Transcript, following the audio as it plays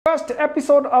First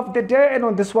episode of the day, and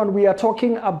on this one we are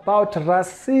talking about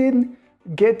Racine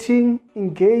getting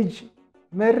engaged,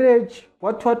 marriage,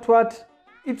 what.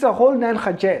 It's a whole nine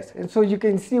jazz, and so you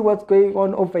can see what's going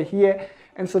on over here.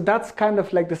 And so that's kind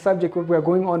of like the subject what we're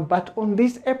going on. But on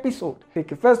this episode,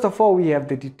 first of all, we have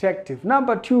the detective.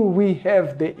 Number 2, we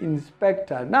have the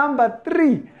inspector. Number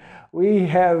 3, we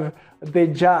have the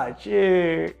judge.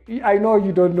 I know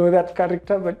you don't know that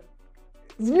character, but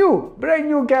it's new, brand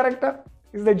new character.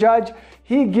 Is the judge.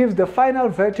 He gives the final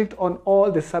verdict on all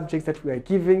the subjects that we are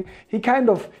giving.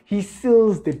 He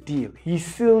seals the deal. He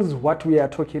seals what we are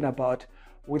talking about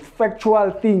with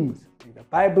factual things, the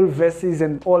Bible verses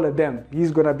and all of them. He's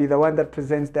going to be the one that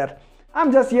presents that.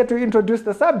 I'm just here to introduce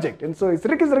the subject. And so it's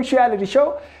Ricky's Reality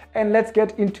Show. And let's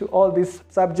get into all these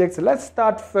subjects. Let's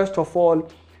start first of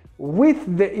all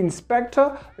with the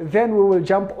inspector. Then we will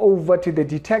jump over to the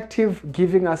detective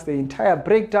giving us the entire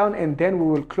breakdown. And then we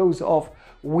will close off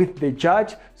with the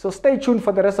judge. So stay tuned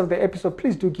for the rest of the episode.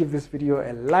 Please do give this video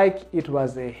a like. It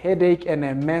was a headache and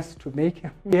a mess to make.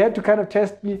 We had to kind of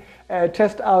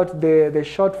test out the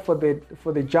shot for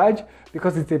the judge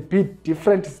because it's a bit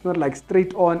different. It's not like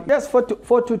straight on. Yes, for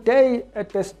today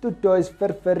the studio is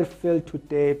very filled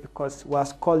today because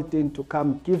was called in to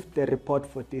come give the report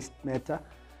for this matter.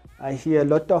 I hear a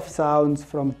lot of sounds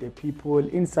from the people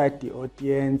inside the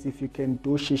audience. If you can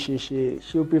do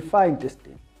she'll be fine this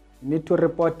thing. Need to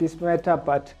report this matter,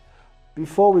 but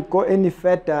before we go any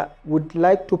further, would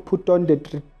like to put on the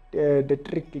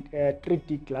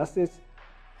 3D glasses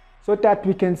so that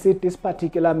we can see this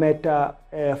particular matter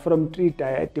from 3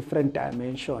 different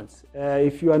dimensions.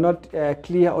 If you are not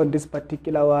clear on this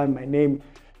particular one, my name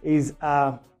is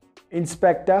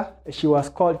Inspector. She was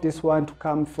called this one to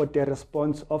come for the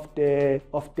response of the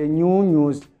new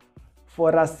news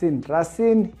for Racine.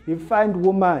 Racine, he find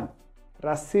woman.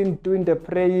 Racine doing the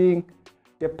praying,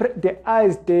 the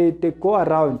eyes, they go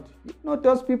around. You know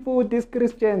those people, these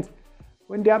Christians,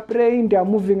 when they are praying, they are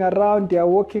moving around, they are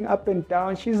walking up and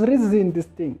down. She's reasoning this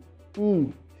thing.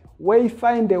 Where you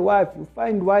find the wife, you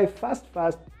find wife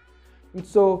fast. And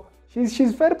so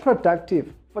she's very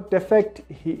productive. But the fact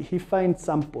he finds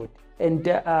somebody. And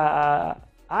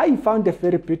I found a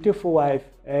very beautiful wife.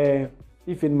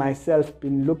 Even myself,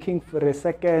 been looking for a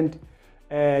second.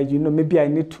 Maybe I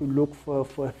need to look for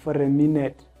a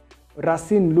minute.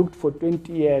 Racine looked for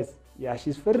 20 years. Yeah,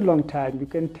 she's very long time. You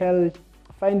can tell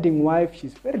finding wife,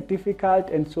 she's very difficult.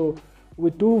 And so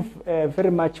we do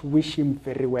very much wish him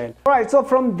very well. All right, so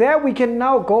from there, we can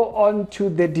now go on to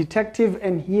the detective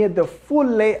and hear the full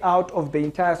layout of the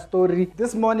entire story.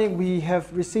 This morning, we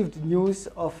have received news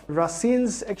of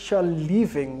Racine's actual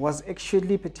leaving was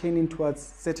actually pertaining towards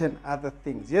certain other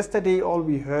things. Yesterday, all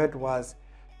we heard was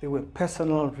there were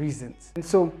personal reasons. And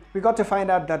so we got to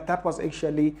find out that that was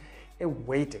actually a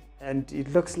wedding. And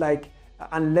it looks like,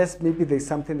 unless maybe there's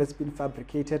something that's been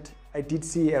fabricated, I did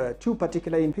see 2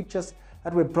 particular pictures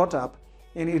that were brought up.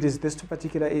 And it is these 2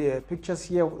 particular pictures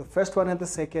here, the first one and the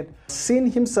second.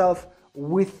 Seeing himself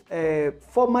with a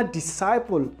former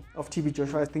disciple of TB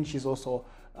Joshua. I think she's also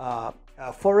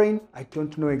foreign. I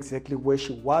don't know exactly where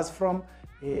she was from.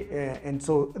 And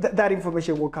so that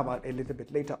information will come out a little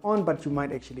bit later on, but you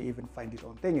might actually even find it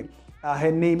on thingy.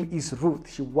 Her name is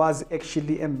Ruth. She was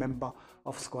actually a member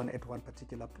of SCON at one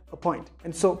particular point.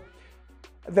 And so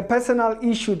the personal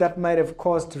issue that might have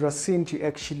caused Racine to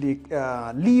actually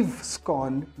leave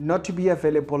SCON, not to be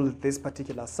available this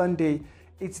particular Sunday,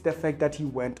 it's the fact that he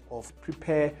went off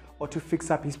prepare or to fix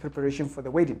up his preparation for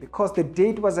the wedding, because the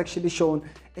date was actually shown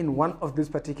in one of these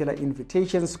particular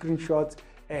invitation screenshots,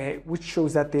 which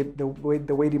shows that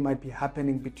the wedding might be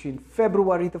happening between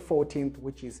February the 14th,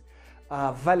 which is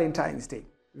Valentine's Day.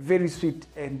 Very sweet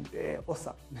and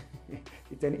awesome.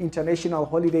 It's an international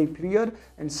holiday period,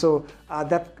 and so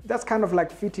that's kind of like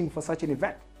fitting for such an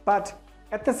event. But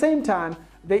at the same time,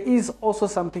 there is also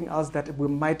something else that we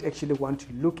might actually want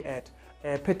to look at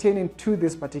pertaining to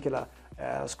this particular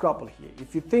scrabble here.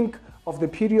 If you think of the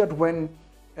period when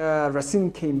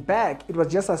Racine came back, it was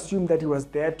just assumed that he was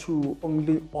there to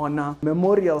only honor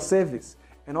memorial service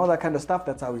and all that kind of stuff.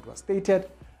 That's how it was stated.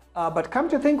 But come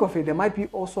to think of it, there might be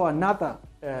also another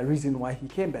reason why he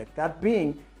came back. That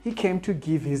being, he came to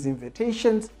give his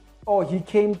invitations, or he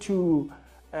came to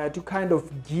kind of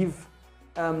give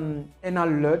an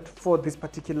alert for this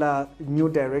particular new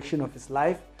direction of his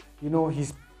life. You know,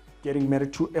 he's getting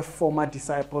married to a former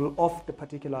disciple of the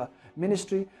particular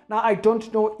ministry. Now, I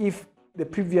don't know if the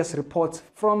previous reports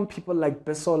from people like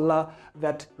Besola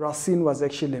that Racine was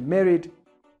actually married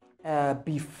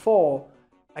before,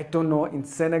 I don't know, in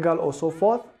Senegal or so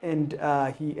forth, and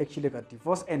he actually got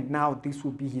divorced, and now this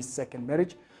will be his second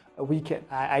marriage.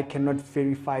 I cannot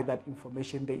verify that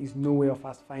information. There is no way of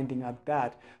us finding out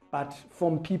that. But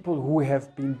from people who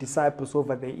have been disciples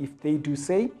over there, if they do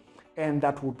say, and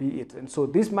that will be it. And so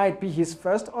this might be his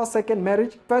first or second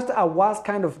marriage. First, I was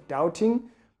kind of doubting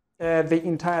the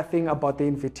entire thing about the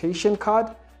invitation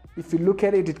card. If you look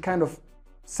at it, it kind of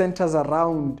centers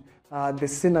around the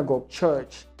synagogue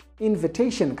church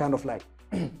invitation, kind of like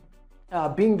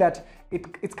being that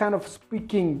it's kind of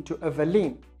speaking to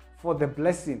Evelyn for the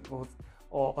blessing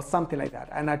or something like that.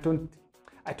 And I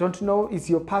don't know, is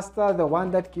your pastor the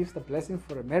one that gives the blessing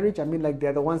for a marriage? I mean, like,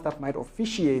 they're the ones that might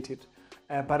officiate it.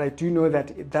 But I do know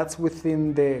that that's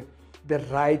within the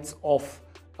rights of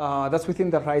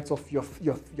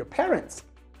your parents.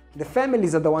 The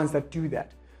families are the ones that do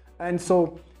that. And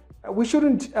so we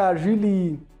shouldn't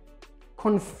really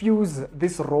confuse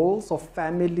these roles of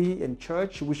family and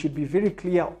church. We should be very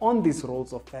clear on these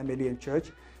roles of family and church.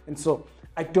 And so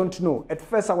I don't know. At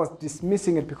first I was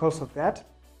dismissing it because of that.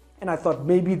 And I thought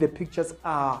maybe the pictures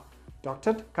are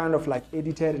doctored, kind of like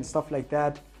edited and stuff like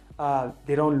that.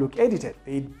 They don't look edited.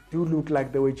 They do look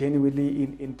like they were genuinely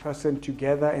in person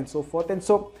together and so forth. And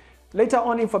so later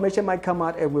on, information might come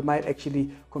out and we might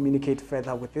actually communicate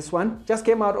further with this one. Just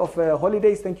came out of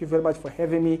holidays. Thank you very much for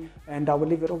having me, and I will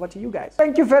leave it over to you guys.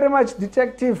 Thank you very much,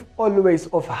 Detective. Always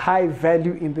of high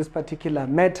value in this particular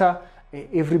matter.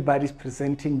 Everybody's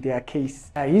presenting their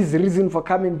case. His reason for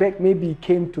coming back, maybe he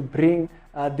came to bring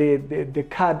the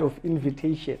card of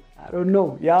invitation. I don't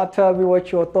know. Yeah, tell me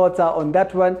what your thoughts are on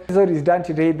that one. This episode is done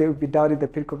today. They will be down in the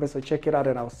pin comments, so check it out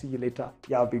and I'll see you later.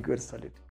 Yeah, I'll be good, solid.